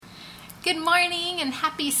Good morning and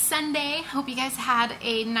happy Sunday. Hope you guys had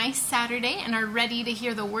a nice Saturday and are ready to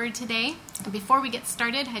hear the word today. Before we get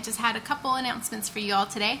started, I just had a couple announcements for you all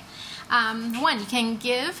today. One, you can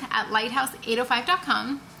give at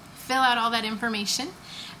lighthouse805.com. Fill out all that information.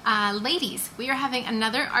 Ladies, we are having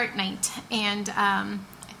another art night, and I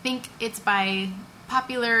think it's by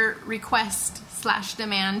popular request /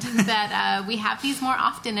 demand that we have these more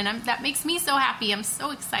often, and that makes me so happy. I'm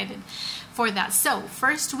so excited for that. So,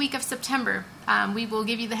 first week of September, we will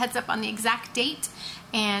give you the heads up on the exact date,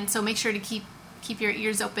 and so make sure to keep your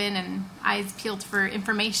ears open and eyes peeled for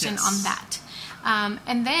information on that.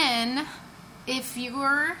 And then, if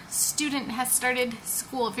your student has started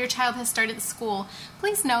school, if your child has started school,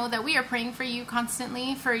 please know that we are praying for you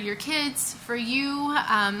constantly, for your kids, for you,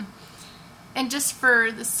 and just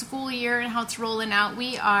for the school year and how it's rolling out.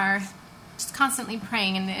 We are just constantly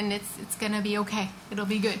praying, and it's going to be okay. It'll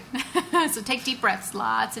be good. So take deep breaths,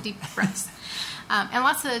 lots of deep breaths, and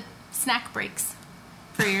lots of snack breaks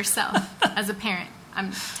for yourself as a parent.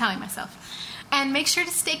 I'm telling myself. And make sure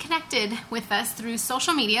to stay connected with us through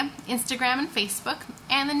social media, Instagram and Facebook,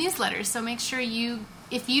 and the newsletters. So make sure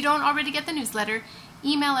if you don't already get the newsletter,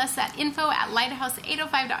 email us at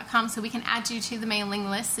info@lighthouse805.com so we can add you to the mailing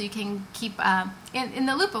list so you can keep in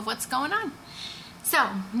the loop of what's going on. So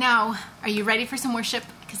now, are you ready for some worship?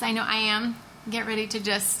 Because I know I am. Get ready to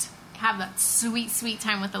just have that sweet, sweet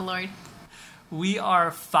time with the Lord. We are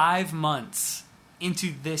 5 months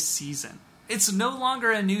into this season. It's no longer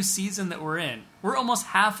a new season that we're in. We're almost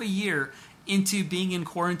half a year into being in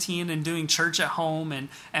quarantine and doing church at home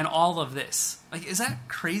and all of this. Like, is that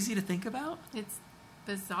crazy to think about? It's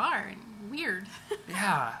bizarre and weird.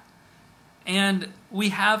 Yeah. And we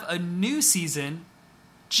have a new season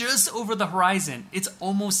just over the horizon. It's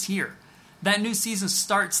almost here. That new season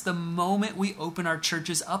starts the moment we open our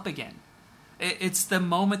churches up again. It's the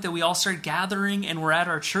moment that we all start gathering and we're at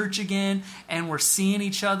our church again and we're seeing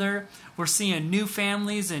each other. We're seeing new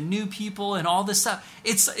families and new people and all this stuff.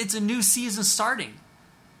 It's a new season starting.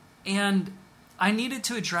 And I needed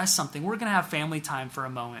to address something. We're going to have family time for a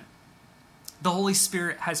moment. The Holy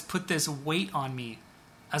Spirit has put this weight on me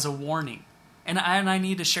as a warning. And I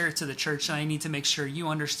need to share it to the church, and I need to make sure you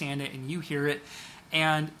understand it and you hear it.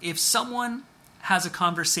 And if someone has a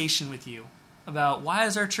conversation with you about why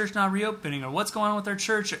is our church not reopening or what's going on with our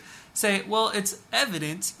church, say, well, it's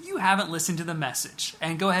evident you haven't listened to the message.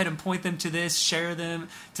 And go ahead and point them to this, share them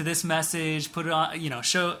to this message, put it on,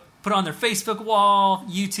 put it on their Facebook wall,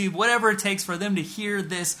 YouTube, whatever it takes for them to hear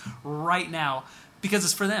this right now, because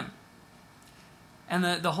it's for them. And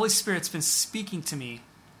the Holy Spirit's been speaking to me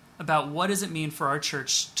about what does it mean for our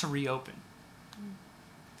church to reopen.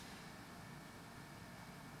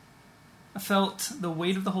 I felt the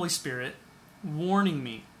weight of the Holy Spirit warning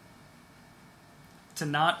me to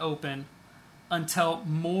not open until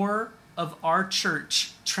more of our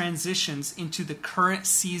church transitions into the current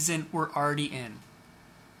season we're already in.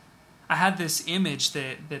 I had this image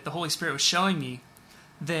that the Holy Spirit was showing me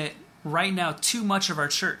that right now too much of our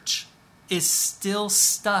church is still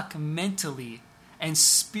stuck mentally and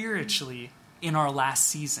spiritually in our last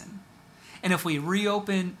season. And if we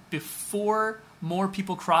reopen before more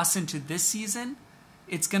people cross into this season,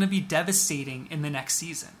 it's going to be devastating in the next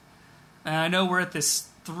season. And I know we're at this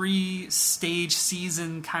 3-stage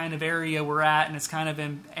season kind of area we're at, and it's kind of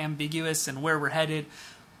ambiguous and where we're headed.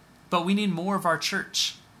 But we need more of our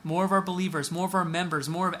church, more of our believers, more of our members,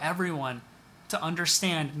 more of everyone to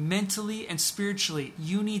understand mentally and spiritually,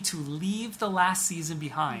 you need to leave the last season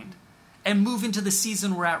behind and move into the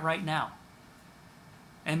season we're at right now.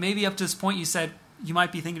 And maybe up to this point you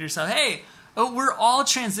might be thinking to yourself, hey, we're all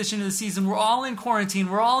transitioning to the season. We're all in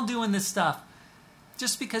quarantine. We're all doing this stuff.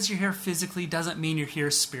 Just because you're here physically doesn't mean you're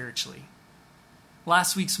here spiritually.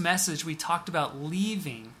 Last week's message, we talked about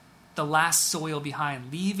leaving the last soil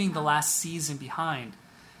behind, leaving the last season behind.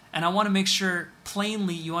 And I want to make sure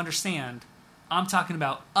plainly you understand, I'm talking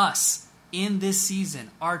about us in this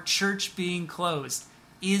season. Our church being closed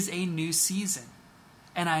is a new season.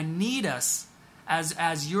 And I need us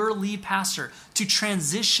as your lead pastor to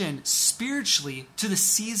transition spiritually to the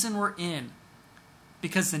season we're in,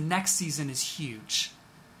 because the next season is huge.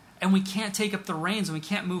 And we can't take up the reins and we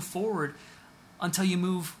can't move forward until you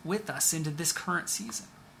move with us into this current season.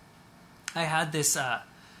 I had this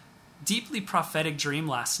deeply prophetic dream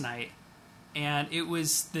last night, and it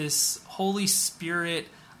was this Holy Spirit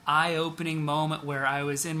eye-opening moment where I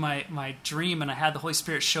was in my dream and I had the Holy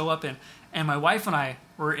Spirit show up, and my wife and I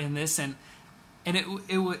were in this, and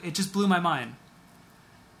it just blew my mind.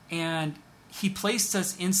 And he placed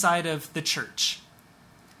us inside of the church.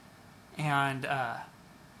 And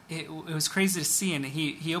it was crazy to see, and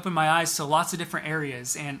he opened my eyes to lots of different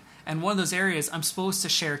areas, and one of those areas I'm supposed to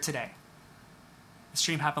share today. The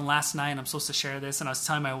stream happened last night, and I'm supposed to share this, and I was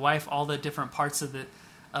telling my wife all the different parts of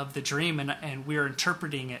the dream, and we were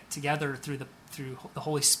interpreting it together through the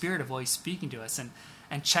Holy Spirit of what He's speaking to us,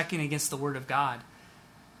 and checking against the Word of God.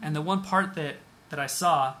 And the one part that I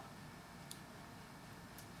saw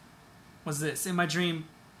was this. In my dream,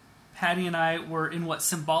 Patty and I were in what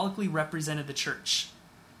symbolically represented the church.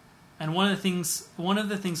 And one of the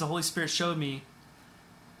things the Holy Spirit showed me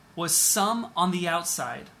was some on the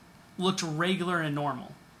outside looked regular and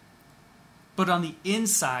normal. But on the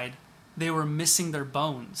inside, they were missing their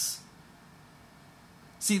bones.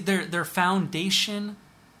 See, their foundation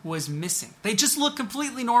was missing. They just looked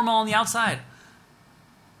completely normal on the outside.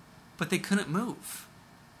 But they couldn't move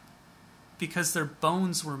because their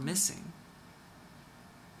bones were missing.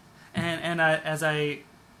 And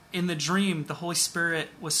in the dream, the Holy Spirit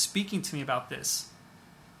was speaking to me about this,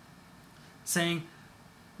 saying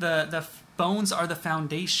the bones are the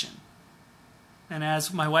foundation. And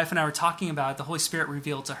as my wife and I were talking about it, the Holy Spirit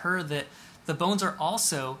revealed to her that the bones are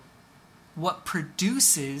also what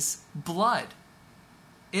produces blood.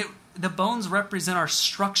 The bones represent our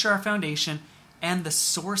structure, our foundation, and the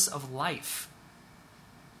source of life.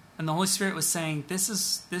 And the Holy Spirit was saying, this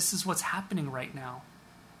is what's happening right now.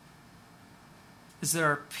 Is there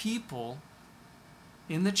are people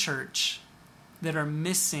in the church that are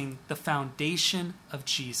missing the foundation of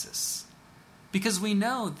Jesus. Because we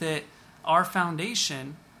know that our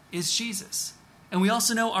foundation is Jesus. And we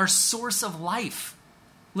also know our source of life,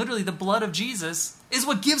 literally the blood of Jesus, is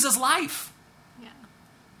what gives us life. Yeah.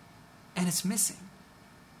 And it's missing.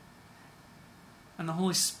 And the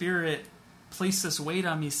Holy Spirit placed this weight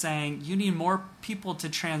on me saying, you need more people to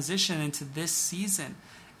transition into this season,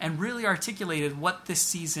 and really articulated what this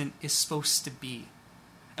season is supposed to be.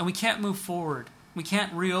 And we can't move forward. We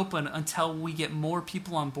can't reopen until we get more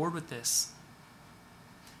people on board with this.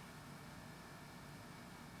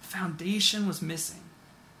 Foundation was missing.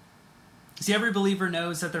 See, every believer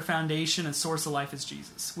knows that their foundation and source of life is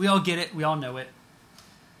Jesus. We all get it. We all know it.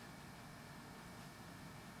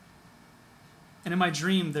 And in my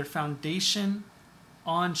dream, their foundation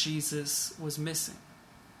on Jesus was missing.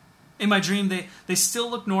 In my dream, they still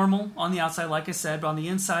look normal on the outside, like I said, but on the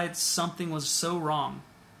inside, something was so wrong.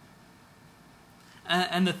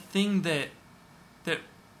 And the thing that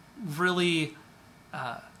really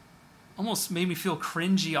almost made me feel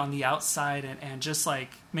cringy on the outside and just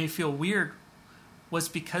like made me feel weird was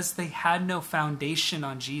because they had no foundation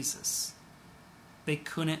on Jesus. They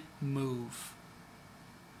couldn't move.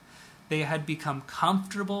 They had become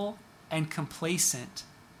comfortable and complacent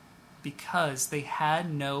because they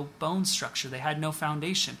had no bone structure. They had no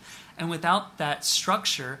foundation. And without that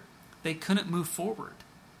structure, they couldn't move forward.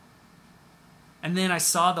 And then I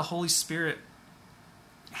saw the Holy Spirit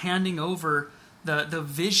handing over the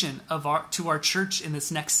vision to our church in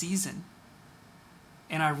this next season.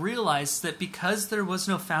 And I realized that because there was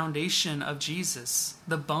no foundation of Jesus,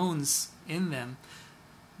 the bones in them,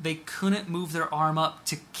 they couldn't move their arm up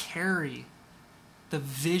to carry the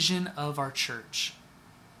vision of our church.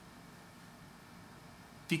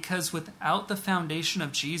 Because without the foundation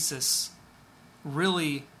of Jesus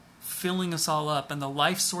really filling us all up and the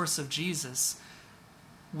life source of Jesus,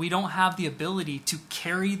 we don't have the ability to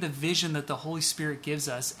carry the vision that the Holy Spirit gives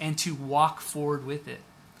us and to walk forward with it.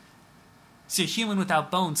 See, a human without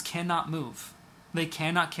bones cannot move. They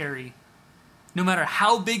cannot carry. No matter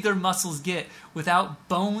how big their muscles get, without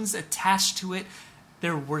bones attached to it,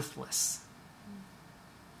 they're worthless.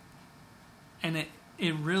 And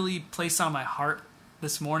it really placed on my heart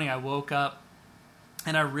this morning. I woke up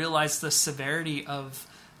and I realized the severity of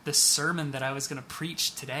the sermon that I was going to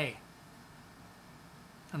preach today.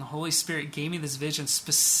 And the Holy Spirit gave me this vision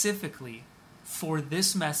specifically for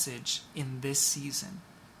this message in this season.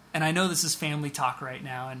 And I know this is family talk right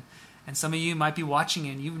now, and some of you might be watching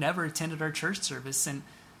and you've never attended our church service, and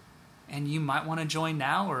you might want to join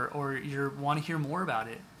now or you want to hear more about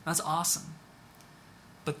it. That's awesome.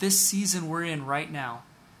 But this season we're in right now,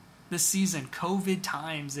 this season, COVID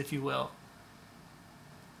times, if you will,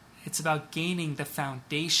 it's about gaining the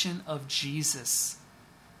foundation of Jesus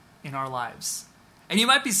in our lives. And you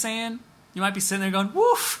might be sitting there going,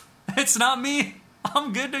 woof, it's not me.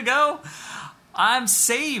 I'm good to go. I'm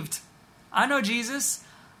saved. I know Jesus.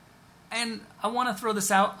 And I want to throw this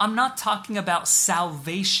out. I'm not talking about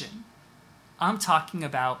salvation. I'm talking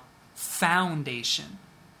about foundation.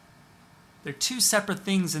 They're two separate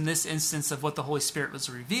things in this instance of what the Holy Spirit was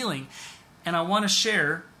revealing. And I want to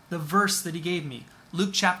share the verse that he gave me.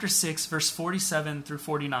 Luke chapter 6, verse 47 through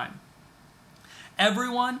 49.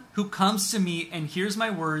 Everyone who comes to me and hears my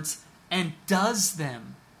words and does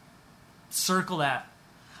them. Circle that.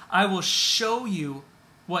 I will show you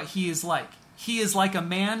what he is like. He is like a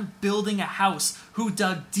man building a house who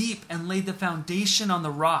dug deep and laid the foundation on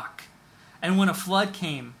the rock. And when a flood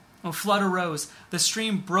arose, the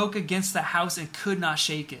stream broke against the house and could not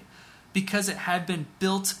shake it, because it had been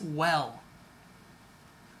built well.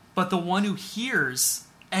 But the one who hears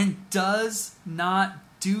and does not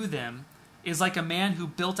do them is like a man who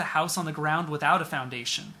built a house on the ground without a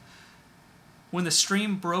foundation. When the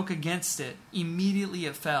stream broke against it, immediately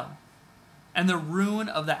it fell, and the ruin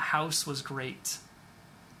of that house was great.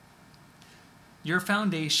 Your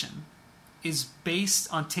foundation is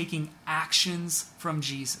based on taking actions from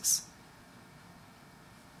Jesus.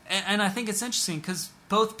 And I think it's interesting because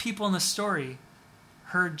both people in the story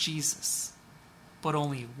heard Jesus, but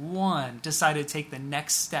only one decided to take the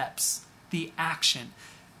next steps, the action.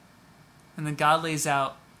 And then God lays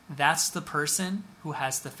out, that's the person who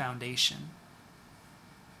has the foundation.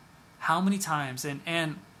 How many times, and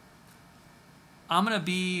I'm going to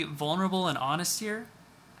be vulnerable and honest here,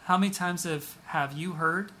 how many times have you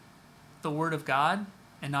heard the word of God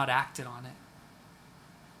and not acted on it?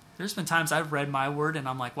 There's been times I've read my word and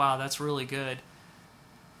I'm like, wow, that's really good.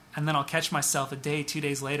 And then I'll catch myself a day, 2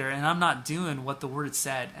 days later, and I'm not doing what the word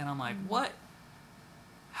said. And I'm like, what?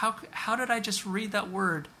 How did I just read that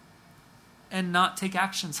word and not take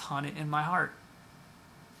actions on it in my heart?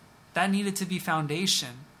 That needed to be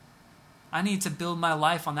foundation. I need to build my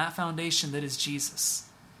life on that foundation that is Jesus.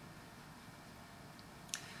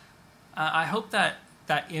 I hope that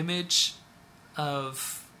image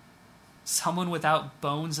of someone without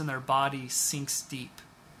bones in their body sinks deep.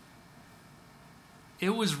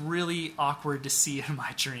 It was really awkward to see in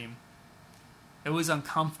my dream. It was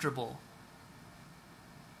uncomfortable.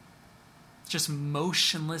 Just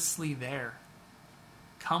motionlessly there.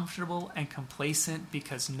 Comfortable and complacent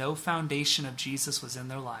because no foundation of Jesus was in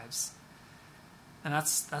their lives. And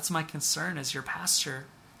that's my concern as your pastor,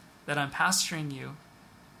 that I'm pastoring you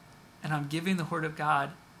and I'm giving the word of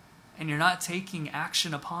God and you're not taking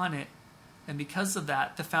action upon it. And because of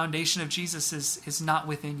that, the foundation of Jesus is not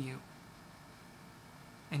within you.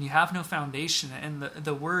 And you have no foundation. And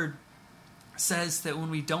the word says that when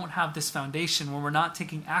we don't have this foundation, when we're not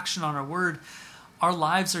taking action on our word, our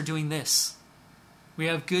lives are doing this. We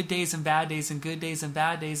have good days and bad days and good days and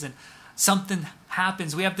bad days, and something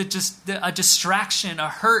happens. We have a distraction, a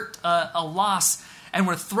hurt, a loss, and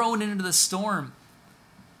we're thrown into the storm.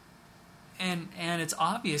 And it's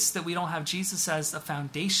obvious that we don't have Jesus as a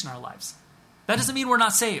foundation in our lives. That doesn't mean we're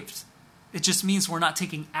not saved. It just means we're not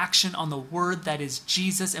taking action on the word that is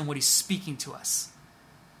Jesus and what he's speaking to us.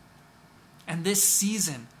 And this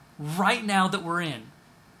season, right now that we're in,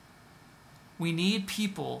 we need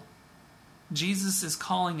people. Jesus is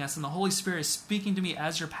calling us and the Holy Spirit is speaking to me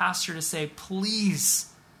as your pastor to say,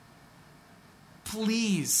 please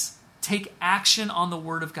take action on the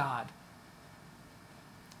word of God.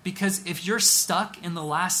 Because if you're stuck in the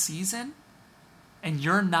last season and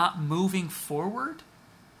you're not moving forward,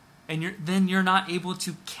 and then you're not able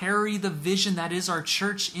to carry the vision that is our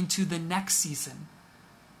church into the next season.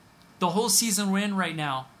 The whole season we're in right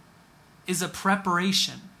now is a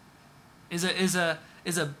preparation, is a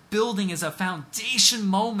building, is a foundation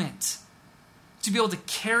moment to be able to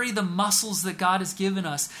carry the muscles that God has given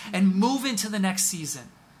us and move into the next season.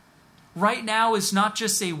 Right now is not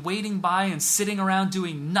just a waiting by and sitting around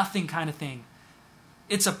doing nothing kind of thing.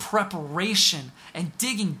 It's a preparation and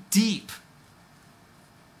digging deep.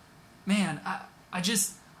 Man,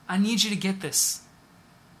 I need you to get this.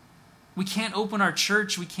 We can't open our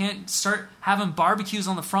church. We can't start having barbecues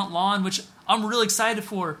on the front lawn, which I'm really excited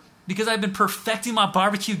for because I've been perfecting my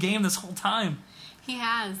barbecue game this whole time. He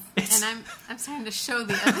has. And I'm starting to show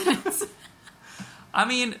the evidence. I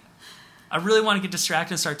mean, I really want to get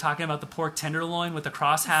distracted and start talking about the pork tenderloin with the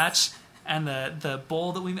crosshatch and the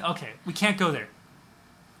bowl that we made. Okay, we can't go there.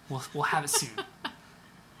 We'll have it soon.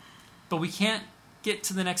 But we can't get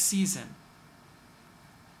to the next season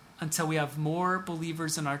until we have more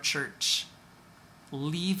believers in our church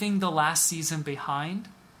leaving the last season behind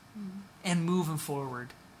and moving forward.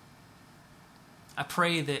 I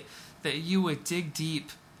pray that you would dig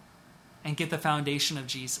deep and get the foundation of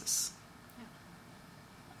Jesus.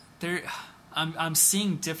 I'm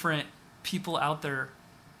seeing different people out there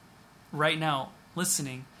right now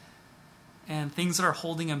listening, and things that are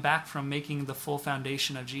holding them back from making the full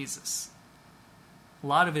foundation of Jesus. A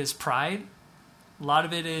lot of it is pride. A lot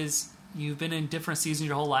of it is you've been in different seasons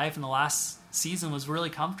your whole life, and the last season was really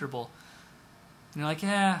comfortable. And you're like,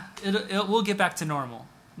 yeah, we'll get back to normal.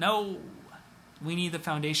 No, We need the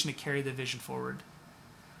foundation to carry the vision forward.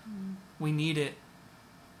 We need it.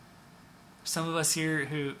 Some of us here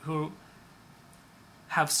who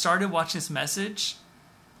have started watching this message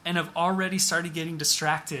and have already started getting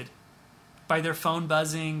distracted by their phone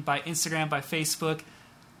buzzing, by Instagram, by Facebook,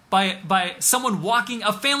 by someone walking,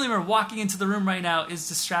 a family member walking into the room right now is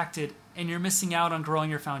distracted, and you're missing out on growing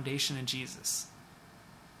your foundation in Jesus.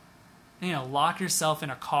 Lock yourself in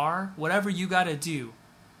a car, whatever you got to do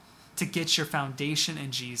to get your foundation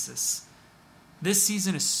in Jesus. This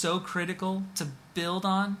season is so critical to build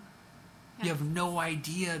on. You have no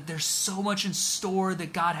idea. There's so much in store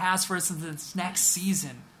that God has for us in this next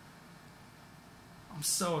season. I'm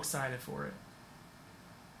so excited for it.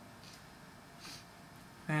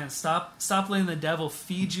 Man, stop letting the devil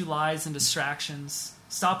feed you lies and distractions.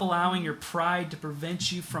 Stop allowing your pride to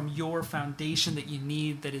prevent you from your foundation that you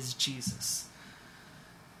need, that is Jesus.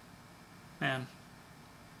 Man,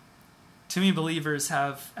 too many believers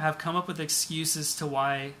have come up with excuses to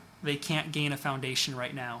why they can't gain a foundation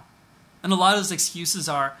right now. And a lot of those excuses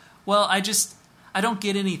are, well, I don't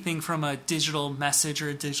get anything from a digital message or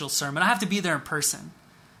a digital sermon. I have to be there in person.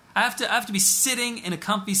 I have to be sitting in a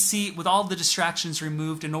comfy seat with all the distractions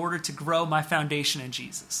removed in order to grow my foundation in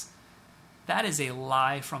Jesus. That is a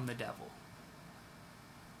lie from the devil.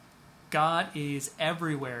 God is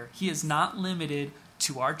everywhere. He is not limited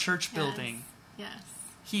to our church building. Yes.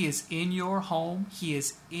 He is in your home. He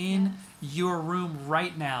is in your room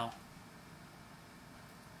right now.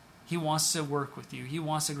 He wants to work with you. He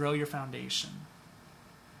wants to grow your foundation.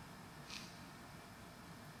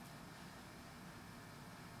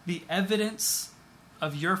 The evidence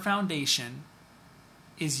of your foundation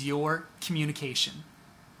is your communication.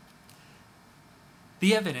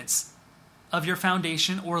 The evidence of your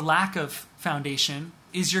foundation or lack of foundation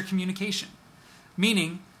is your communication.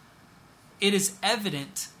 Meaning, it is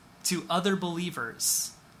evident to other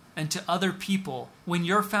believers and to other people when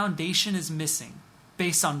your foundation is missing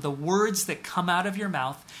based on the words that come out of your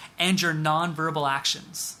mouth and your nonverbal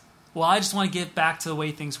actions. Well, I just want to get back to the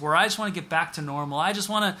way things were. I just want to get back to normal. I just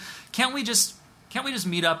want to, can't we just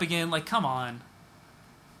meet up again? Like, come on.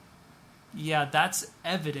 Yeah, that's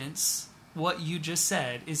evidence. What you just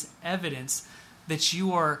said is evidence that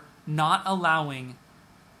you are not allowing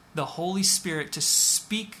the Holy Spirit to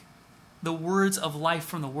speak the words of life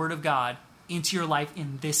from the Word of God into your life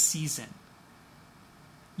in this season.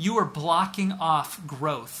 You are blocking off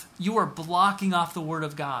growth. You are blocking off the Word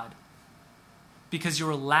of God because you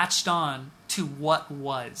are latched on to what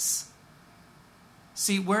was.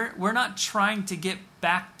 See, we're not trying to get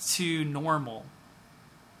back to normal.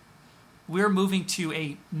 We're moving to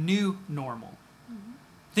a new normal. Mm-hmm.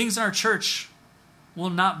 Things in our church will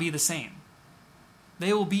not be the same.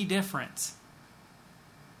 They will be different.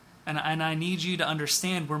 And I need you to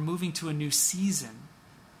understand we're moving to a new season.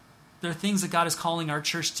 There are things that God is calling our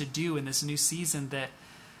church to do in this new season that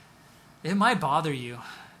it might bother you.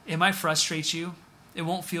 It might frustrate you. It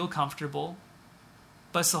won't feel comfortable.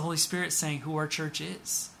 But it's the Holy Spirit saying who our church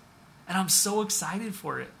is. And I'm so excited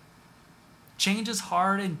for it. Change is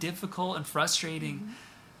hard and difficult and frustrating. Mm-hmm.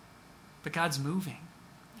 But God's moving.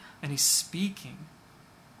 And He's speaking.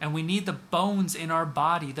 And we need the bones in our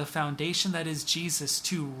body, the foundation that is Jesus,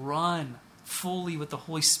 to run fully with the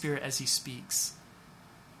Holy Spirit as He speaks.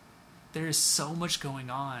 There is so much going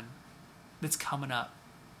on that's coming up.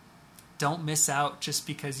 Don't miss out just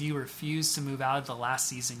because you refuse to move out of the last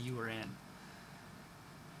season you were in.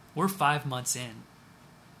 We're 5 months in.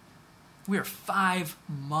 We are 5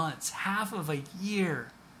 months, half of a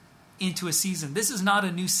year into a season. This is not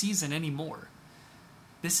a new season anymore.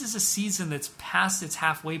 This is a season that's past its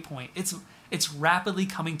halfway point. It's rapidly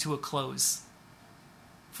coming to a close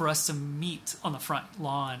for us to meet on the front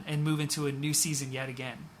lawn and move into a new season yet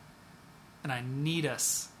again. And I need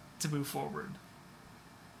us to move forward.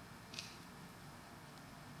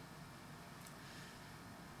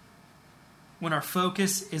 When our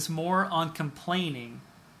focus is more on complaining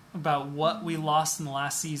about what we lost in the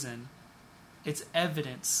last season, it's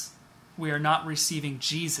evidence we are not receiving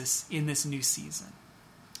Jesus in this new season.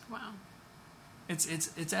 Wow. It's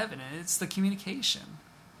evident. It's the communication.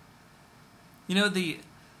 You know,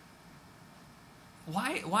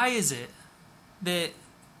 why is it that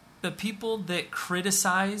the people that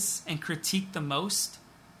criticize and critique the most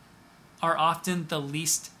are often the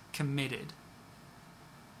least committed?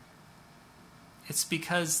 It's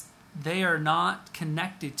because they are not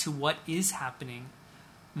connected to what is happening.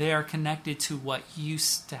 They are connected to what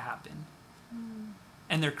used to happen. Mm.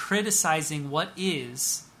 And they're criticizing what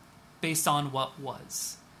is based on what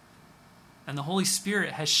was. And the Holy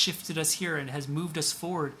Spirit has shifted us here and has moved us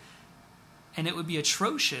forward. And it would be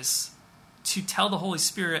atrocious to tell the Holy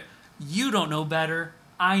Spirit, you don't know better,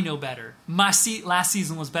 I know better. My last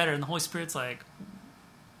season was better. And the Holy Spirit's like,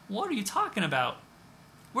 what are you talking about?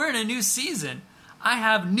 We're in a new season. I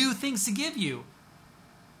have new things to give you.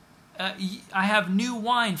 I have new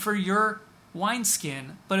wine for your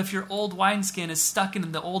wineskin. But if your old wineskin is stuck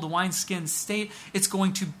in the old wineskin state, it's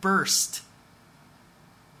going to burst.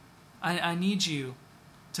 I need you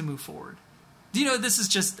to move forward. Do you know, this is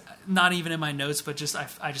just not even in my notes, but just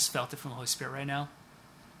I just felt it from the Holy Spirit right now.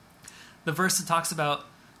 The verse that talks about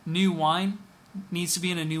new wine needs to be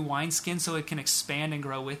in a new wineskin so it can expand and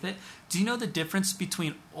grow with it. Do you know the difference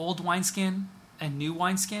between old wineskin and new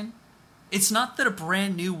wineskin? It's not that a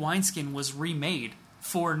brand new wineskin was remade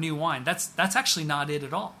for new wine. That's actually not it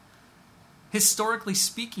at all. Historically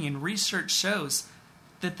speaking, and research shows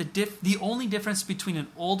that the only difference between an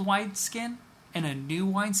old wineskin and a new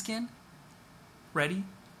wineskin, ready?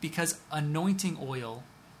 Because anointing oil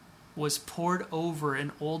was poured over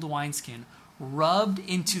an old wineskin, rubbed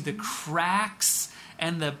into the cracks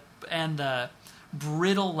and the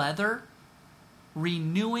brittle leather,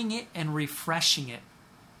 renewing it and refreshing it.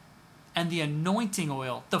 And the anointing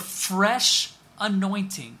oil, the fresh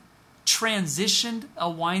anointing, transitioned a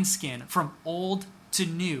wineskin from old to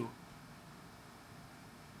new.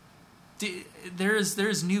 There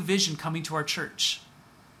is new vision coming to our church.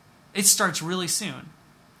 It starts really soon.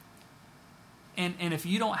 And if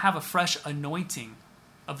you don't have a fresh anointing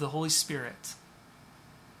of the Holy Spirit,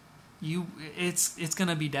 it's going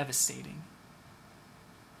to be devastating.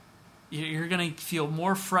 You're going to feel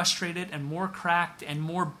more frustrated and more cracked and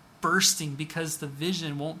more bursting because the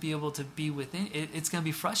vision won't be able to be within. It's going to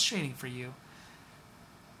be frustrating for you.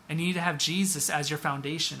 And you need to have Jesus as your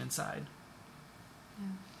foundation inside. Yeah.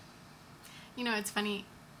 You know, it's funny.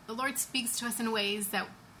 The Lord speaks to us in ways that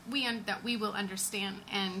we will understand.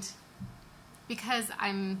 And because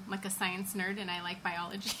I'm like a science nerd and I like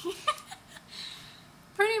biology,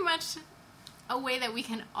 pretty much a way that we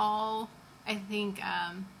can all, I think,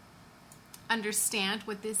 understand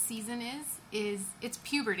what this season is it's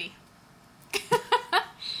puberty.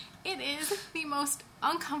 It is the most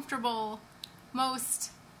uncomfortable,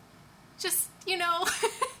 most just,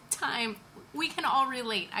 time. We can all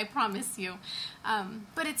relate, I promise you.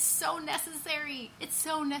 But it's so necessary. It's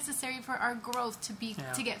so necessary for our growth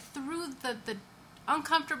to get through the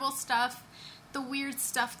uncomfortable stuff, the weird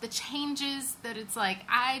stuff, the changes that it's like,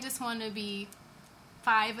 I just want to be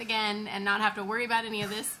 5 again and not have to worry about any of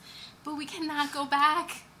this. But we cannot go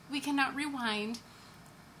back. We cannot rewind.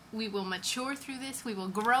 We will mature through this. We will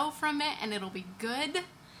grow from it, and it'll be good.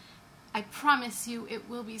 I promise you, it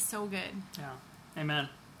will be so good. Yeah. Amen.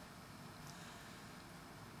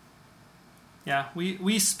 Yeah,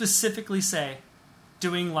 we specifically say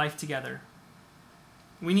doing life together.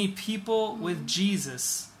 We need people with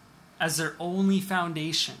Jesus as their only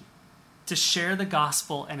foundation to share the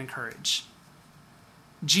gospel and encourage.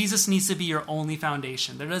 Jesus needs to be your only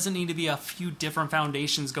foundation. There doesn't need to be a few different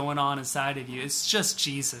foundations going on inside of you. It's just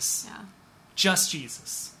Jesus. Yeah. Just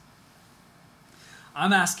Jesus.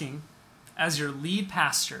 I'm asking, as your lead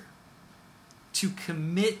pastor, to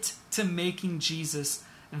commit to making Jesus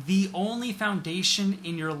the only foundation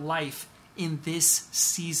in your life in this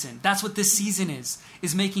season. That's what this season is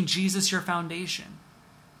making Jesus your foundation.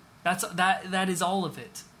 That is all of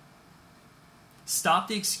it. Stop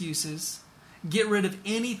the excuses. Get rid of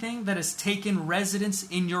anything that has taken residence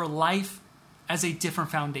in your life as a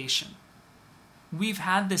different foundation. We've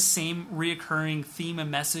had this same reoccurring theme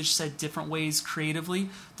and message said different ways creatively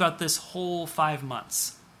throughout this whole 5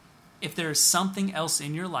 months. If there is something else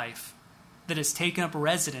in your life that has taken up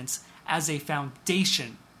residence as a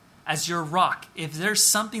foundation, as your rock, if there's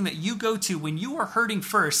something that you go to when you are hurting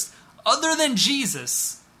first, other than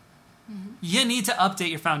Jesus, you need to update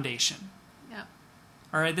your foundation. Yep.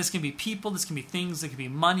 All right, this can be people, this can be things, it can be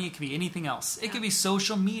money, it can be anything else. It could be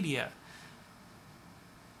social media.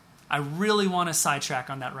 I really want to sidetrack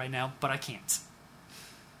on that right now, but I can't.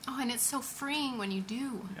 Oh, and it's so freeing when you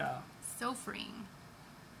do. Yeah. So freeing.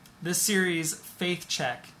 This series, Faith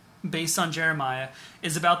Check, based on Jeremiah,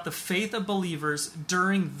 is about the faith of believers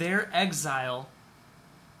during their exile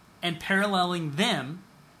and paralleling them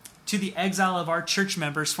to the exile of our church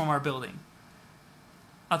members from our building.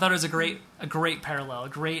 I thought it was a great parallel, a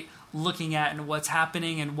great looking at and what's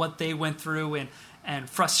happening and what they went through and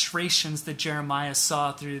frustrations that Jeremiah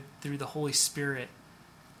saw through the Holy Spirit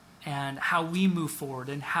and how we move forward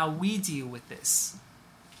and how we deal with this.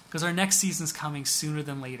 Because our next season's coming sooner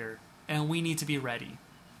than later, and we need to be ready.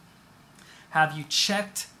 Have you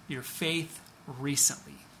checked your faith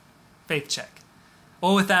recently? Faith check.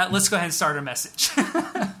 Well, with that, let's go ahead and start our message.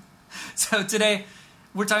 So today,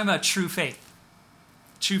 we're talking about true faith.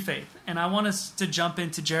 True faith. And I want us to jump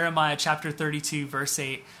into Jeremiah chapter 32, verse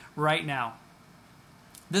 8 right now.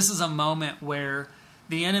 This is a moment where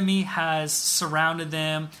the enemy has surrounded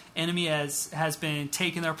them. Enemy has been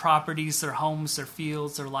taking their properties, their homes, their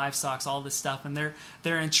fields, their livestock, all this stuff, and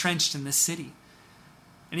they're entrenched in this city.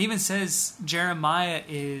 It even says Jeremiah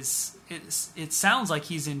it sounds like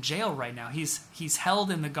he's in jail right now. He's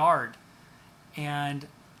held in the guard. And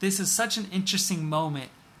this is such an interesting moment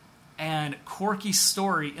and quirky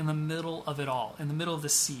story in the middle of it all, in the middle of the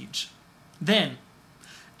siege. Then,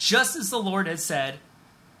 just as the Lord had said,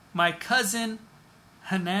 my cousin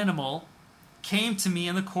Hananiel came to me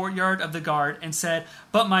in the courtyard of the guard and said,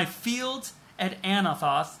 but my field at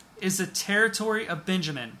Anathoth is the territory of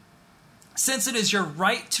Benjamin. Since it is your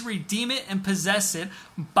right to redeem it and possess it,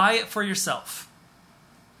 buy it for yourself.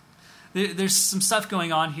 There's some stuff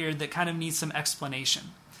going on here that kind of needs some explanation.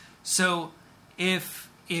 So if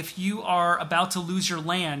you are about to lose your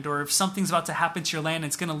land, or if something's about to happen to your land and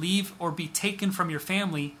it's going to leave or be taken from your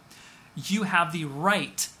family, you have the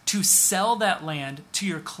right to sell that land to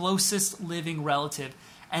your closest living relative,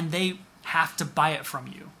 and they have to buy it from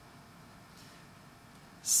you.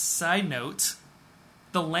 Side note,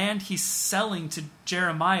 the land he's selling to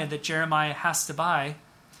Jeremiah that Jeremiah has to buy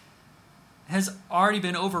has already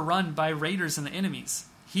been overrun by raiders and the enemies.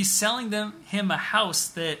 He's selling him a house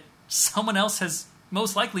that someone else has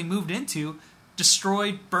most likely moved into,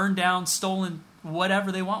 destroyed, burned down, stolen,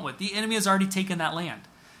 whatever they want with. The enemy has already taken that land.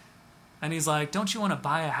 And he's like, don't you want to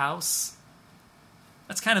buy a house?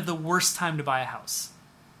 That's kind of the worst time to buy a house.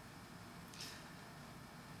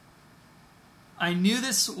 I knew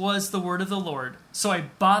this was the word of the Lord, so I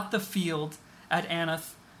bought the field at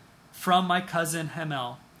Anath from my cousin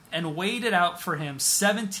Hamel and weighed it out for him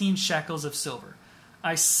 17 shekels of silver.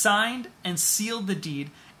 I signed and sealed the deed,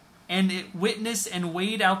 and it witnessed and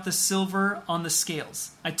weighed out the silver on the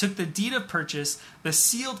scales. I took the deed of purchase, the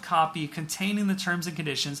sealed copy containing the terms and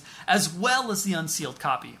conditions, as well as the unsealed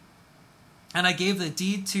copy. And I gave the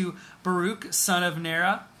deed to Baruch, son of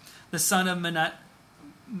Neriah, the son of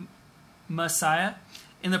Messiah,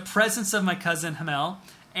 in the presence of my cousin Hamel,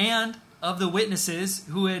 and of the witnesses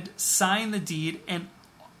who had signed the deed,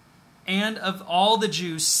 and of all the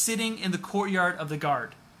Jews sitting in the courtyard of the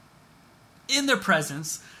guard. In their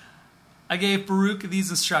presence, I gave Baruch these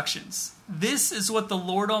instructions. This is what the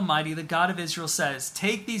Lord Almighty, the God of Israel, says.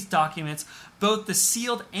 Take these documents, both the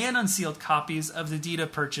sealed and unsealed copies of the deed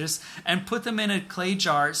of purchase, and put them in a clay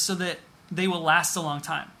jar so that they will last a long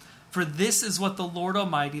time. For this is what the Lord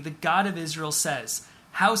Almighty, the God of Israel, says.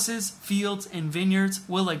 Houses, fields, and vineyards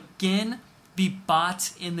will again be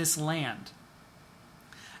bought in this land.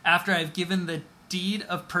 After I have given the deed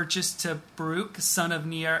of purchase to Baruch, son of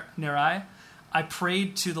Neriah, I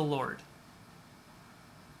prayed to the Lord.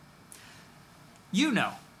 You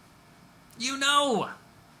know,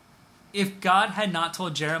 if God had not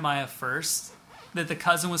told Jeremiah first that the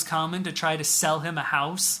cousin was coming to try to sell him a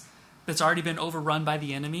house that's already been overrun by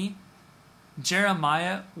the enemy,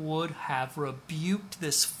 Jeremiah would have rebuked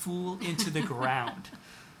this fool into the ground.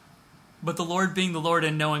 But the Lord, being the Lord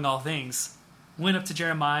and knowing all things, went up to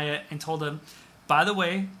Jeremiah and told him, by the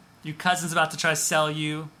way, your cousin's about to try to sell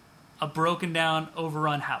you a broken down,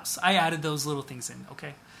 overrun house. I added those little things in,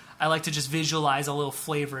 okay? I like to just visualize a little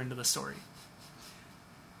flavor into the story.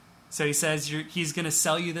 So he says, he's going to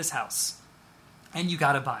sell you this house, and you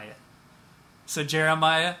got to buy it. So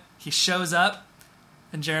Jeremiah, he shows up,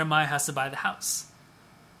 and Jeremiah has to buy the house.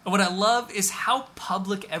 And what I love is how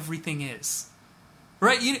public everything is.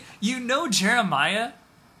 Right? You know Jeremiah,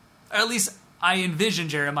 or at least I envision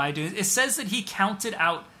Jeremiah doing it. It says that he counted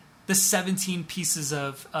out the 17 pieces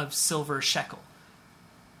of silver shekel.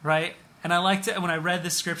 Right? And I liked it when I read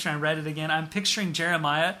this scripture and I read it again. I'm picturing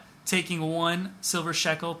Jeremiah taking one silver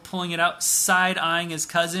shekel, pulling it out, side-eyeing his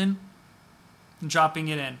cousin, and dropping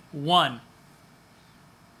it in. 1.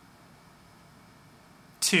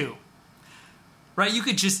 2. Right? You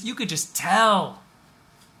could just tell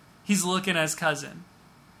he's looking at his cousin,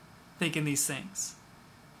 thinking these things.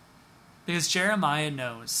 Because Jeremiah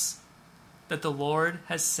knows that the Lord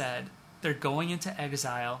has said they're going into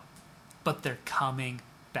exile, but they're coming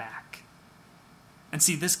back. And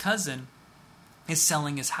see, this cousin is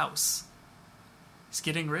selling his house. He's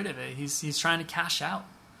getting rid of it. He's trying to cash out.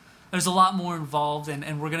 There's a lot more involved,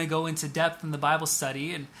 and we're going to go into depth in the Bible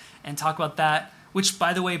study and talk about that, which,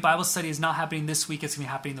 by the way, Bible study is not happening this week. It's going to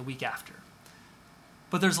be happening the week after.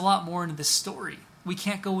 But there's a lot more into this story. We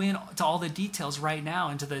can't go into all the details right now,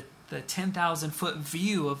 into the 10,000-foot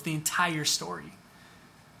view of the entire story.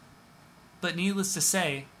 But needless to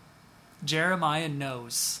say, Jeremiah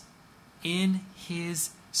knows in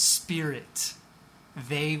his Spirit,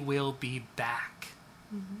 they will be back.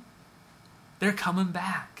 They're coming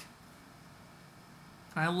back.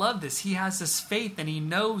 And I love this. He has this faith and he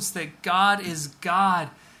knows that God is God.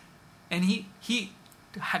 And he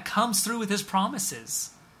comes through with his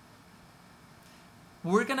promises.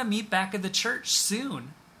 We're going to meet back at the church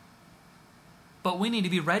soon. But we need to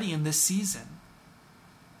be ready in this season.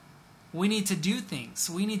 We need to do things.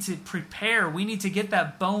 We need to prepare. We need to get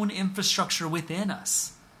that bone infrastructure within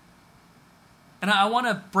us. And I want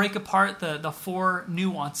to break apart the four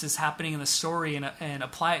nuances happening in the story and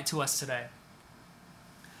apply it to us today.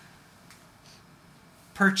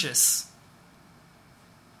 Purchase.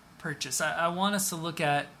 I want us to look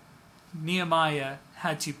at Nehemiah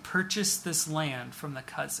had to purchase this land from the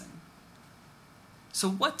cousin. So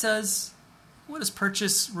what does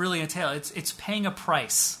purchase really entail? It's paying a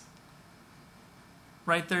price.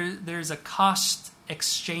 Right? There's a cost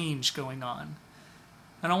exchange going on.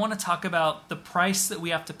 And I want to talk about the price that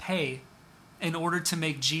we have to pay in order to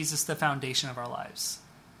make Jesus the foundation of our lives.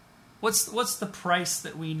 What's the price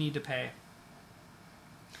that we need to pay?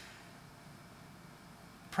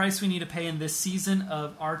 The price we need to pay in this season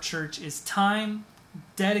of our church is time,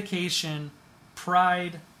 dedication,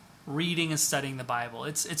 pride, reading and studying the Bible.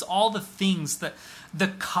 It's all the things that the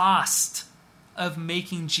cost of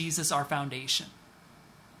making Jesus our foundation.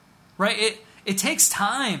 Right? It takes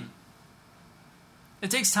time. It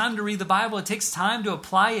takes time to read the Bible. It takes time to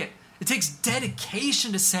apply it. It takes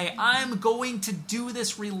dedication to say, I'm going to do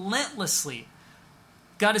this relentlessly.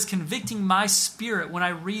 God is convicting my spirit when I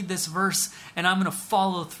read this verse, and I'm going to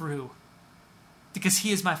follow through because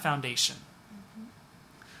he is my foundation.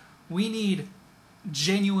 We need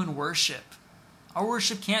genuine worship. Our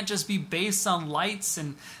worship can't just be based on lights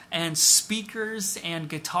and speakers and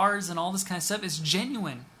guitars and all this kind of stuff. It's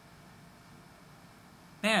genuine.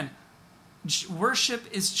 Man, worship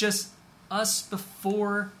is just us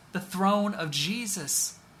before the throne of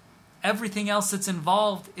Jesus. Everything else that's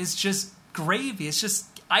involved is just gravy. It's just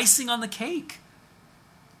icing on the cake.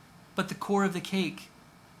 But the core of the cake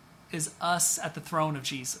is us at the throne of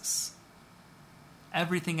Jesus.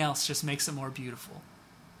 Everything else just makes it more beautiful.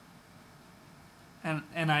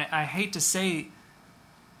 And I hate to say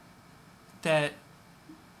that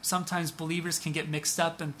sometimes believers can get mixed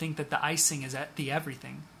up and think that the icing is at the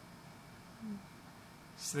everything.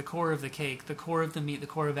 So the core of the cake, the core of the meat, the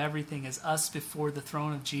core of everything is us before the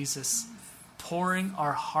throne of Jesus, pouring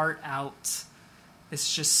our heart out.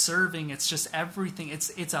 It's just serving. It's just everything.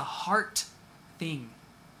 It's a heart thing.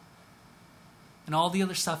 And all the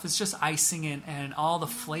other stuff is just icing and all the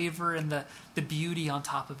flavor and the beauty on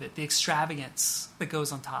top of it, the extravagance that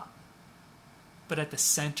goes on top. But at the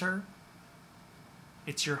center,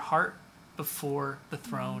 it's your heart before the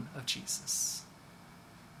throne of Jesus.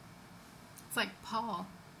 It's like Paul,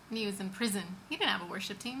 when he was in prison. He didn't have a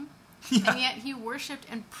worship team. Yeah. And yet he worshipped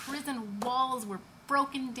and prison walls were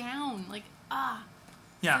broken down. Like,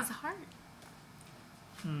 Yeah. It's his heart.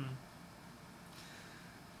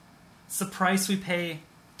 It's the price we pay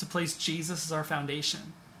to place Jesus as our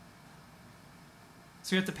foundation.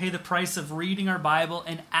 So we have to pay the price of reading our Bible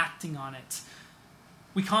and acting on it.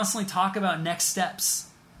 We constantly talk about next steps.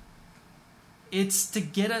 It's to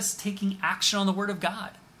get us taking action on the Word of God.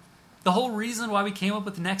 The whole reason why we came up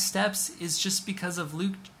with the next steps is just because of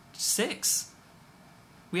Luke 6.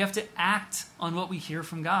 We have to act on what we hear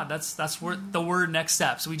from God. That's where the word next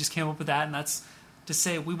steps. We just came up with that, and that's to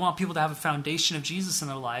say we want people to have a foundation of Jesus in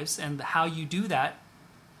their lives. And how you do that,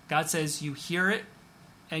 God says you hear it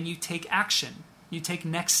and you take action. You take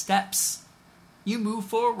next steps. You move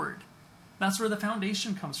forward. That's where the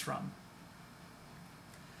foundation comes from.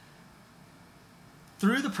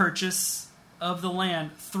 Through the purchase of the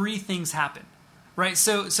land, 3 things happen. Right?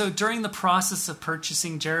 So during the process of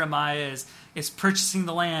purchasing, Jeremiah is purchasing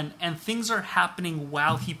the land, and things are happening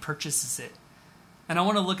while he purchases it. And I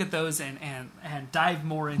want to look at those and dive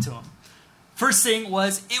more into them. First thing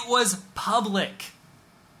was, it was public.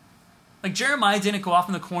 Like, Jeremiah didn't go off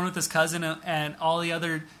in the corner with his cousin and all the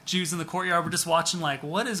other Jews in the courtyard were just watching like,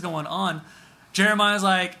 what is going on? Jeremiah's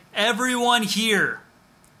like, everyone here,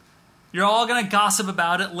 you're all going to gossip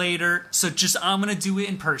about it later, so I'm going to do it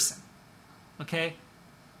in person. Okay?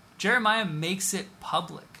 Jeremiah makes it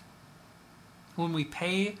public. When we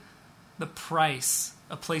pay the price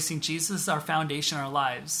of placing Jesus as our foundation in our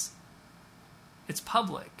lives, it's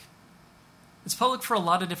public. It's public for a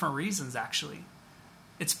lot of different reasons, actually.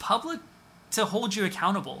 It's public to hold you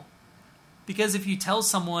accountable. Because if you tell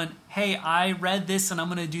someone, hey, I read this and I'm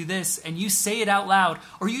going to do this, and you say it out loud,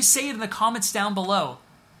 or you say it in the comments down below,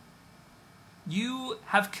 you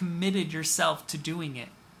have committed yourself to doing it.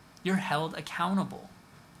 you're held accountable.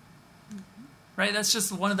 Right? That's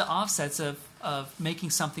just one of the offsets of making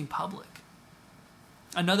something public.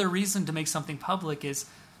 Another reason to make something public is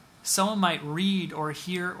someone might read or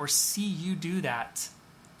hear or see you do that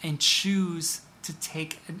and choose to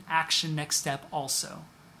take an action next step also.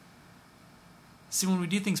 See, when we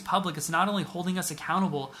do things public, it's not only holding us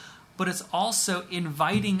accountable, but it's also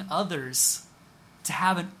inviting others to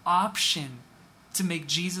have an option to make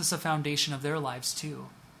Jesus a foundation of their lives too.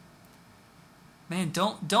 Man,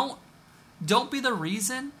 don't be the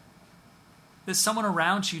reason that someone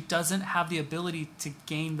around you doesn't have the ability to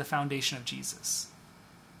gain the foundation of Jesus.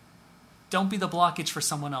 Don't be the blockage for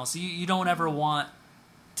someone else. You don't ever want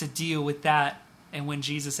to deal with that. And when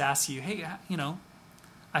Jesus asks you, hey,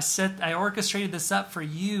 I orchestrated this up for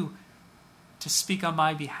you to speak on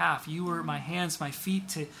my behalf. You were my hands, my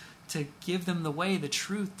feet to give them the way, the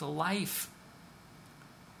truth, the life.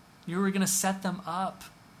 You were going to set them up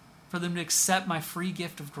for them to accept my free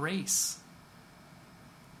gift of grace.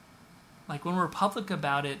 Like when we're public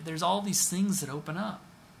about it, there's all these things that open up.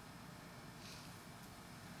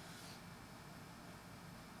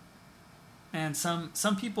 And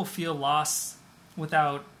some people feel lost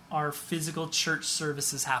without our physical church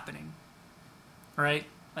services happening. Right?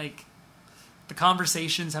 Like the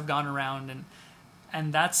conversations have gone around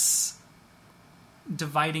and that's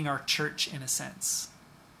dividing our church in a sense.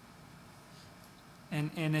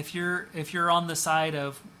 And if you're on the side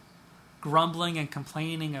of grumbling and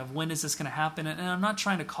complaining of when is this going to happen, and I'm not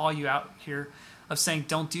trying to call you out here of saying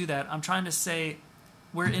don't do that. I'm trying to say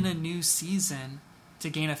we're in a new season to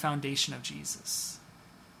gain a foundation of Jesus.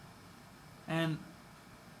 And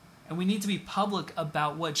we need to be public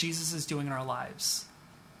about what Jesus is doing in our lives.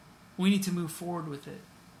 We need to move forward with it.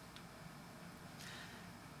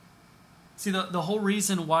 See, the whole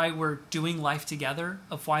reason why we're doing life together,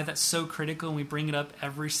 of why that's so critical and we bring it up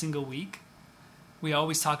every single week, we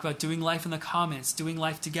always talk about doing life in the comments, doing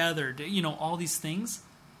life together, all these things,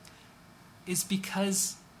 is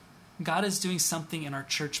because God is doing something in our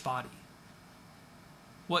church body.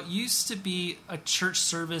 What used to be a church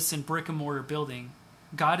service in brick and mortar building,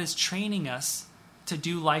 God is training us to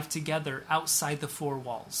do life together outside the four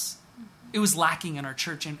walls. It was lacking in our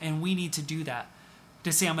church, and we need to do that.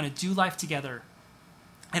 To say, I'm going to do life together,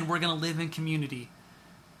 and we're going to live in community.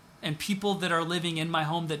 And people that are living in my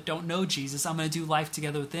home that don't know Jesus, I'm going to do life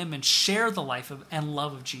together with them and share the life and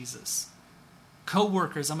love of Jesus.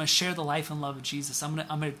 Co-workers, I'm going to share the life and love of Jesus. I'm going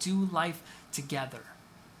to do life together.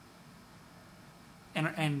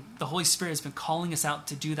 And the Holy Spirit has been calling us out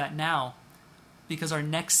to do that now, because our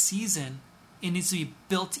next season, it needs to be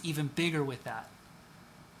built even bigger with that.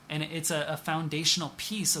 And it's a foundational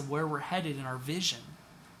piece of where we're headed in our vision.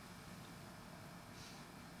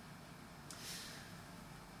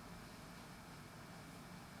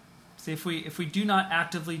 See, if we do not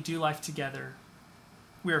actively do life together,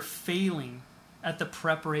 we are failing at the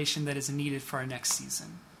preparation that is needed for our next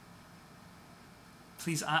season.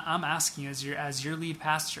 Please, I'm asking you as your lead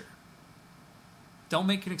pastor, don't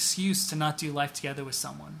make an excuse to not do life together with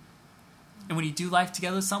someone. And when you do life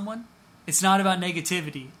together with someone, it's not about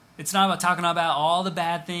negativity. It's not about talking about all the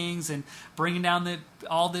bad things and bringing down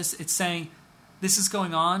all this. It's saying, this is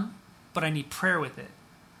going on, but I need prayer with it.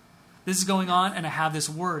 This is going on, and I have this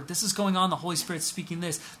word. This is going on, the Holy Spirit's speaking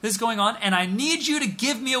this. This is going on, and I need you to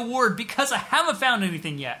give me a word because I haven't found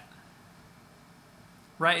anything yet.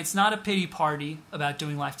 Right? It's not a pity party about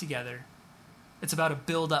doing life together. It's about a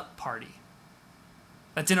build-up party.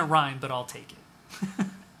 That didn't rhyme, but I'll take it.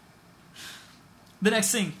 The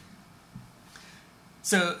next thing.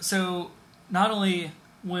 So not only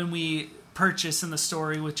when we purchase in the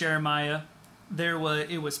story with Jeremiah,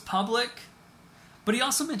 it was public, but he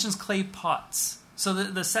also mentions clay pots. So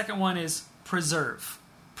the second one is preserve.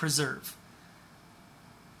 Preserve.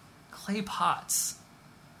 Clay pots.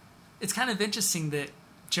 It's kind of interesting that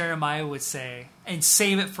Jeremiah would say, and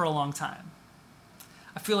save it for a long time.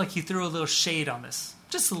 I feel like he threw a little shade on this,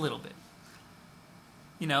 just a little bit.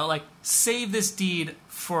 Like save this deed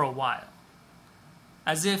for a while.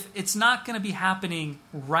 As if it's not going to be happening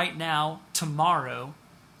right now, tomorrow,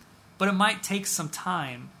 but it might take some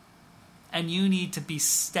time, and you need to be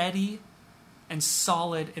steady and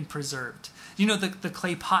solid and preserved. The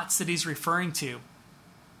clay pots that he's referring to,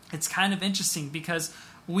 it's kind of interesting because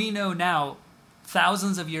we know now,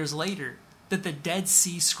 thousands of years later, that the Dead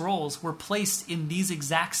Sea Scrolls were placed in these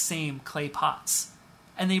exact same clay pots,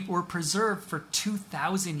 and they were preserved for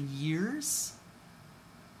 2,000 years?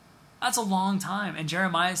 That's a long time. And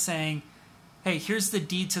Jeremiah is saying, hey, here's the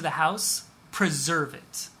deed to the house. Preserve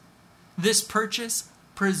it. This purchase,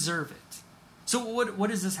 preserve it. So what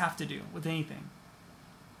does this have to do with anything?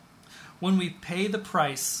 When we pay the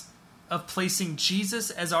price of placing Jesus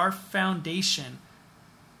as our foundation,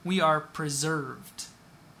 we are preserved.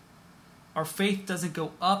 Our faith doesn't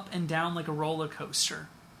go up and down like a roller coaster,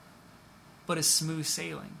 but is smooth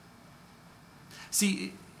sailing.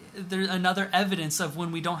 See, there's another evidence of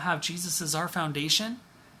when we don't have Jesus as our foundation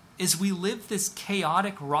is we live this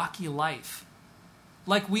chaotic, rocky life.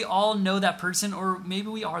 Like we all know that person, or maybe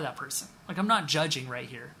we are that person. Like I'm not judging right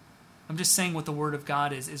here. I'm just saying what the Word of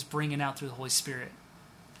God is bringing out through the Holy Spirit.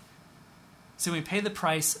 So we pay the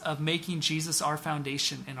price of making Jesus our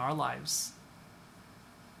foundation in our lives.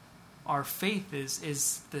 Our faith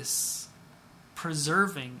is this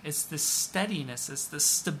preserving, it's this steadiness, it's this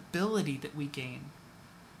stability that we gain.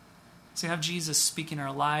 So we have Jesus speaking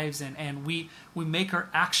our lives, and we make our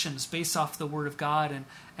actions based off the Word of God,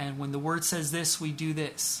 and when the Word says this, we do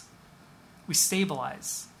this. We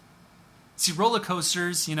stabilize. See, roller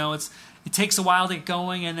coasters, it takes a while to get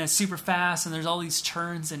going, and it's super fast, and there's all these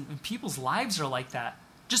turns, and people's lives are like that,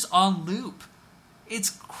 just on loop. It's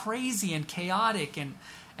crazy and chaotic and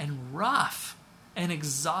rough and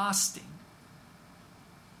exhausting.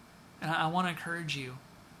 And I want to encourage you,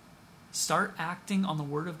 start acting on the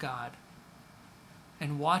Word of God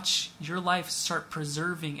and watch your life start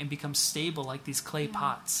preserving and become stable like these clay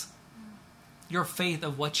pots. Your faith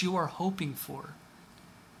of what you are hoping for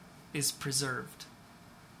is preserved.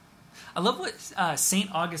 I love what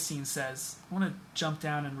St. Augustine says. I want to jump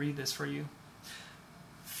down and read this for you.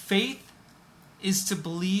 Faith is to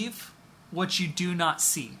believe what you do not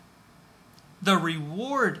see. The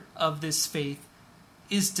reward of this faith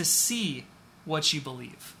is to see what you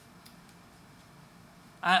believe.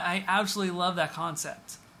 I absolutely love that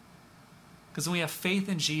concept. Because when we have faith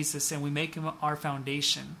in Jesus and we make Him our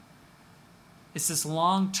foundation, it's this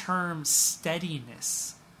long-term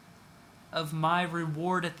steadiness of my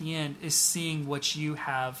reward at the end is seeing what you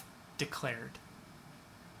have declared.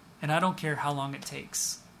 And I don't care how long it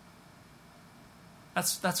takes.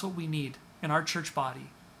 That's what we need in our church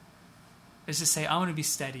body, is to say, I'm going to be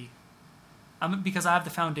steady. Because I have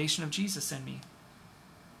the foundation of Jesus in me.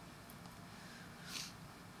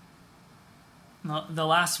 Now, the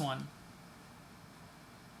last one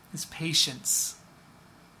is patience.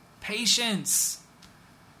 Patience.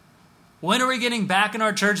 When are we getting back in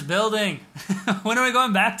our church building? When are we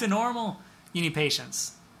going back to normal? You need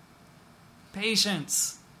patience.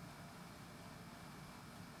 Patience.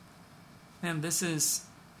 Man, this is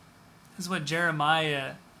what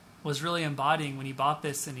Jeremiah was really embodying when he bought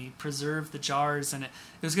this and he preserved the jars. And it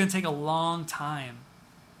was going to take a long time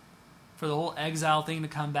for the whole exile thing to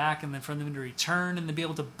come back, and then for them to return and to be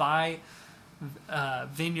able to buy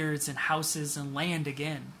vineyards and houses and land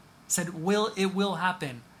again. Said, it will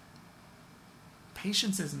happen.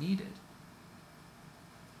 Patience is needed.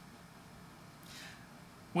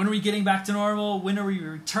 When are we getting back to normal? When are we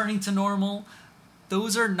returning to normal?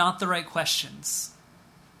 Those are not the right questions.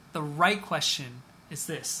 The right question is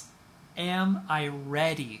this: am I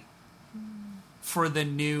ready for the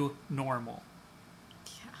new normal?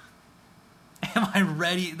 Am I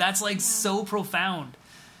ready? That's so profound.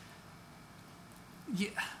 Yeah.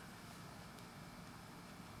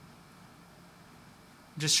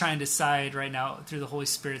 I'm just trying to decide right now through the Holy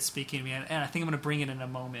Spirit speaking to me, and I think I'm going to bring it in a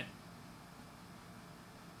moment.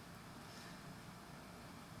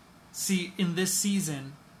 See, in this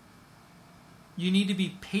season, you need to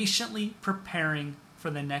be patiently preparing for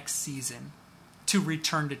the next season to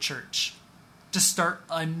return to church. To start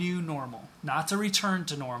a new normal. Not to return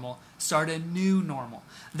to normal. Start a new normal.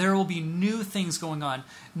 There will be new things going on.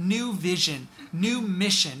 New vision. New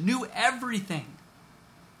mission. New everything.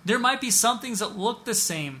 There might be some things that look the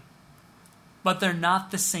same, but they're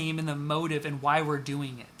not the same in the motive and why we're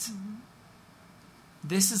doing it. Mm-hmm.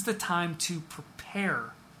 This is the time to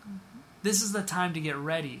prepare. Mm-hmm. This is the time to get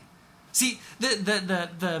ready. See,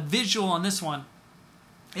 the visual on this one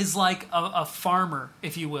is like a farmer,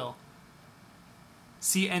 if you will.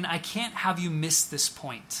 See, and I can't have you miss this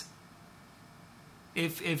point.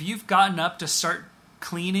 If you've gotten up to start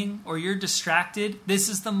cleaning or you're distracted, this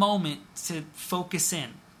is the moment to focus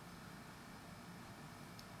in.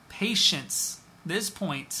 Patience, this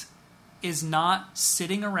point, is not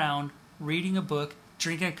sitting around, reading a book,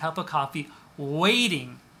 drinking a cup of coffee,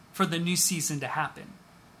 waiting for the new season to happen.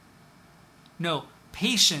 No,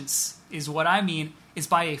 patience is what I mean is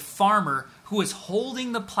by a farmer who is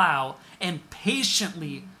holding the plow and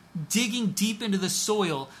patiently digging deep into the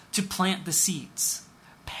soil to plant the seeds.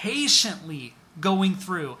 Patiently going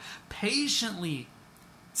through. Patiently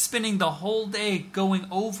spending the whole day going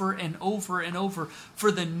over and over and over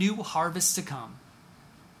for the new harvest to come.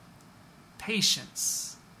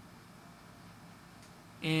 Patience.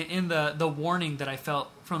 in the warning that I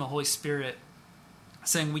felt from the Holy Spirit,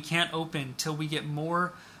 saying we can't open till we get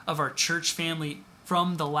more of our church family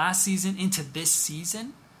from the last season into this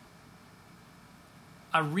season,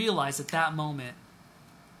 I realized at that moment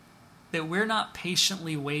that we're not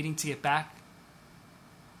patiently waiting to get back,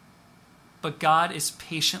 but God is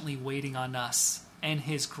patiently waiting on us, and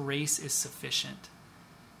His grace is sufficient.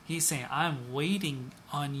 He's saying, I'm waiting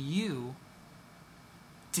on you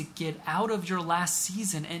to get out of your last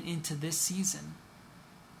season and into this season.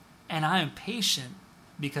 And I am patient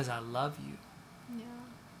because I love you. Yeah.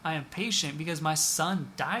 I am patient because my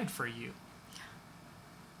son died for you.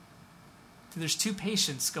 There's two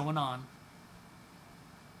patience going on.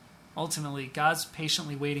 Ultimately, God's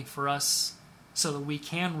patiently waiting for us so that we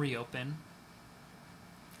can reopen.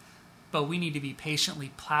 But we need to be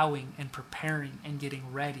patiently plowing and preparing and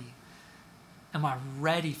getting ready. Am I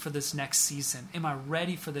ready for this next season? Am I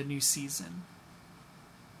ready for the new season?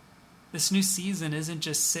 This new season isn't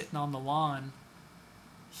just sitting on the lawn,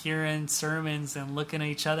 hearing sermons and looking at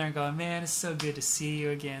each other and going, man, it's so good to see you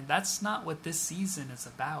again. That's not what this season is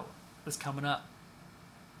about, that's coming up.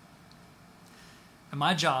 And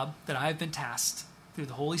my job that I have been tasked through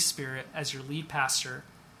the Holy Spirit as your lead pastor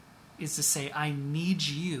is to say, I need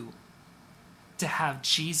you to have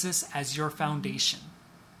Jesus as your foundation.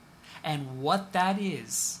 And what that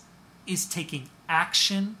is taking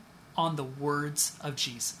action on the words of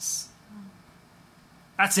Jesus.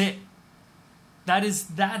 That's it.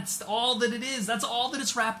 That's all that it is. That's all that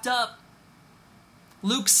it's wrapped up.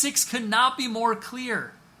 Luke 6 could not be more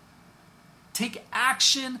clear. Take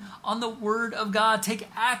action on the word of God. Take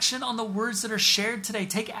action on the words that are shared today.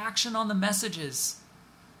 Take action on the messages.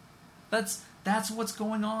 That's what's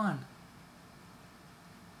going on.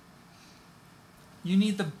 You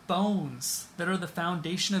need the bones that are the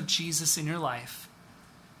foundation of Jesus in your life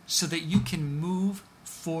so that you can move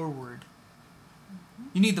forward.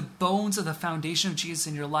 You need the bones of the foundation of Jesus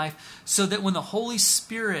in your life so that when the Holy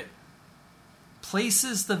Spirit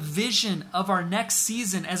places the vision of our next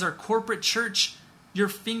season as our corporate church, your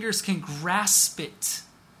fingers can grasp it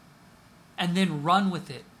and then run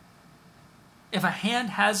with it. If a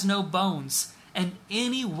hand has no bones and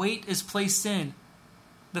any weight is placed in,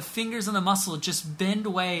 the fingers and the muscle just bend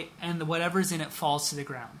away and whatever's in it falls to the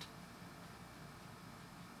ground.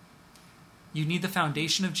 You need the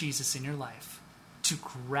foundation of Jesus in your life to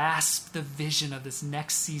grasp the vision of this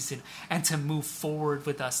next season and to move forward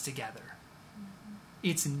with us together.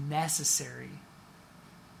 It's necessary.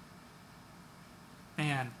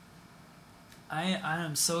 Man, I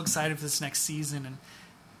am so excited for this next season,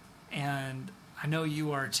 and I know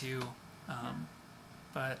you are too.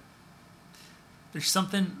 But there's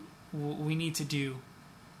something we need to do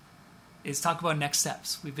is talk about next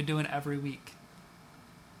steps. We've been doing it every week.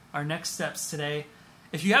 Our next steps today,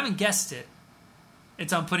 if you haven't guessed it,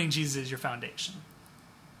 it's on putting Jesus as your foundation.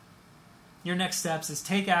 Your next steps is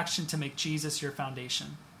take action to make Jesus your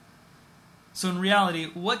foundation. So in reality,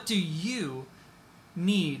 what do you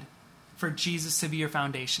need for Jesus to be your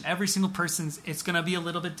foundation? Every single person's, it's going to be a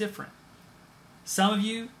little bit different. Some of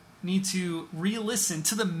you need to re-listen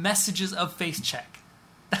to the messages of Faith Check.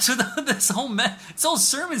 That's what this whole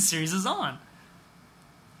sermon series is on.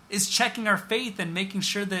 Is checking our faith and making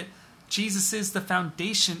sure that Jesus is the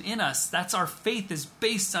foundation in us. That's our faith is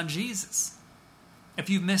based on Jesus. If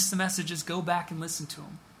you've missed the messages, go back and listen to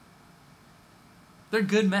them. They're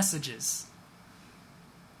good messages.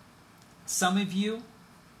 Some of you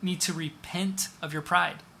need to repent of your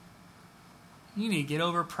pride. You need to get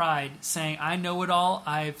over pride, saying, I know it all,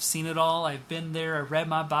 I've seen it all, I've been there, I've read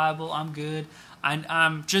my Bible, I'm good, I'm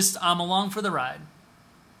along for the ride.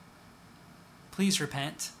 Please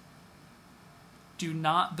repent. Do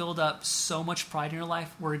not build up so much pride in your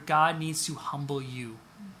life where God needs to humble you.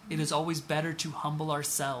 It is always better to humble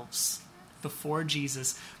ourselves before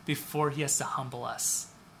Jesus before He has to humble us.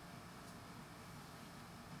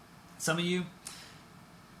 Some of you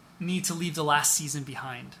need to leave the last season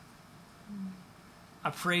behind. I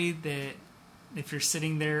pray that if you're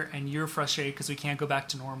sitting there and you're frustrated because we can't go back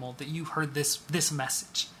to normal, that you heard this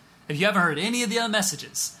message. If you haven't heard any of the other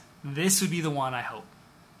messages, this would be the one, I hope.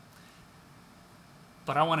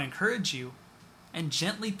 But I want to encourage you and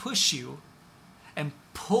gently push you and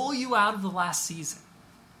pull you out of the last season.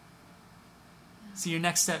 So your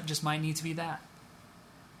next step just might need to be that.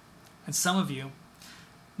 And some of you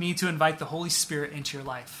need to invite the Holy Spirit into your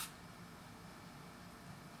life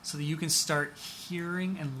so that you can start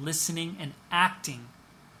hearing and listening and acting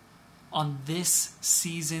on this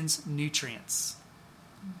season's nutrients.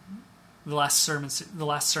 The last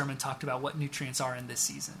sermon talked about what nutrients are in this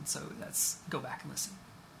season, so let's go back and listen.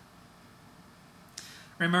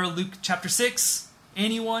 Remember Luke chapter 6?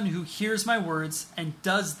 Anyone who hears my words and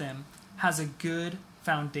does them has a good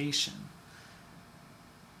foundation.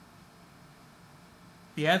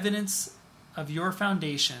 The evidence of your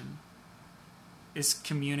foundation is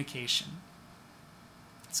communication.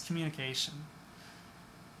 It's communication.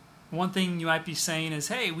 One thing you might be saying is,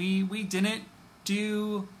 hey, we didn't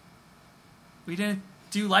do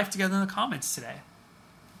life together in the comments today.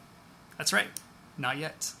 That's right. Not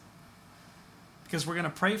yet. Because we're going to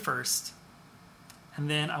pray first, and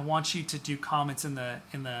then I want you to do comments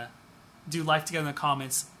do life together in the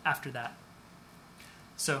comments after that.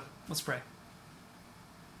 So, let's pray.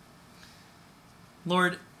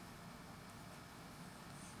 Lord,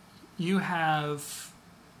 you have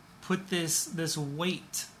put this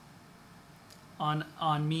weight on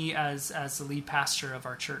me as the lead pastor of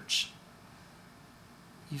our church.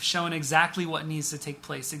 You've shown exactly what needs to take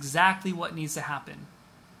place, exactly what needs to happen.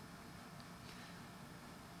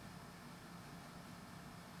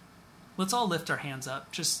 Let's all lift our hands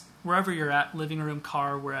up, just wherever you're at, living room,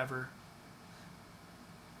 car, wherever.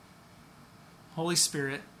 Holy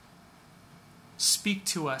Spirit, speak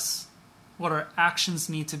to us what our actions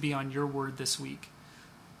need to be on your word this week.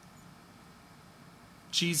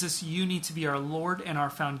 Jesus, you need to be our Lord and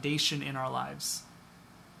our foundation in our lives.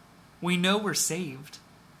 We know we're saved,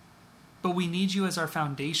 but we need you as our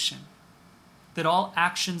foundation. That all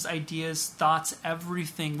actions, ideas, thoughts,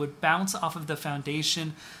 everything would bounce off of the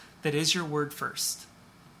foundation that is your word first.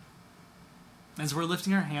 As we're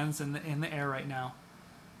lifting our hands in the air right now,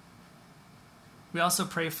 we also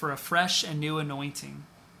pray for a fresh and new anointing.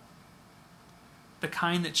 The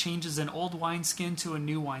kind that changes an old wineskin to a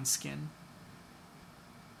new wineskin.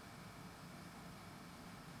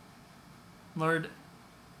 Lord,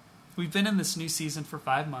 we've been in this new season for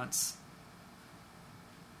 5 months.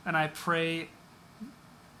 And I pray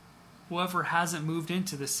whoever hasn't moved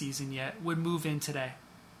into this season yet would move in today.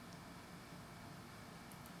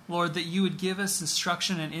 Lord, that you would give us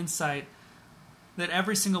instruction and insight that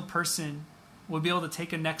every single person would be able to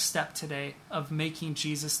take a next step today of making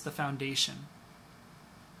Jesus the foundation.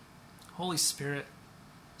 Holy Spirit,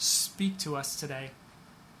 speak to us today.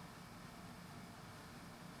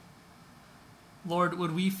 Lord,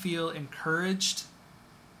 would we feel encouraged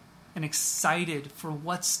and excited for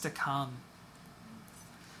what's to come?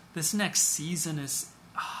 This next season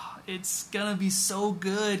it's going to be so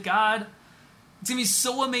good, God. It's going to be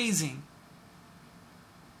so amazing.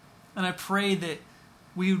 And I pray that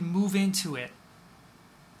we would move into it.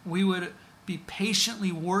 We would be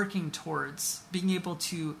patiently working towards being able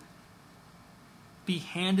to be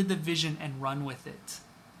handed the vision and run with it.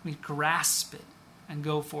 We grasp it and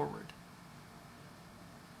go forward.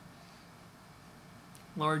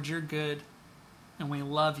 Lord, you're good, and we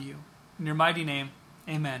love you. In your mighty name,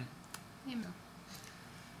 amen. Amen.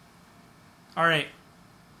 All right.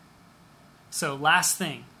 So, last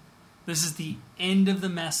thing. This is the end of the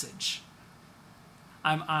message.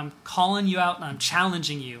 I'm calling you out and I'm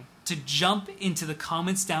challenging you to jump into the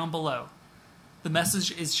comments down below. The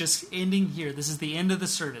message is just ending here. This is the end of the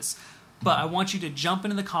service. But I want you to jump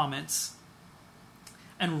into the comments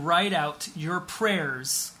and write out your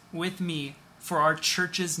prayers with me for our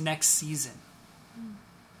church's next season.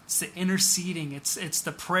 It's the interceding, it's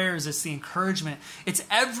the prayers, it's the encouragement. It's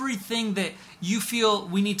everything that you feel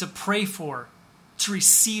we need to pray for to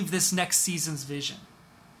receive this next season's vision.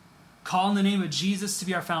 Call in the name of Jesus to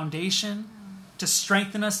be our foundation, to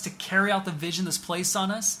strengthen us, to carry out the vision that's placed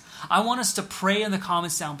on us. I want us to pray in the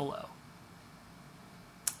comments down below.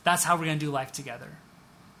 That's how we're going to do life together.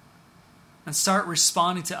 And start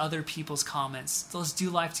responding to other people's comments. So let's do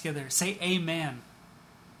life together. Say amen.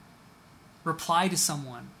 Reply to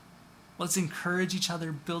someone. Let's encourage each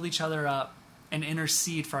other, build each other up, and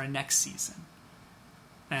intercede for our next season.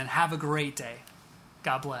 And have a great day.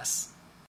 God bless.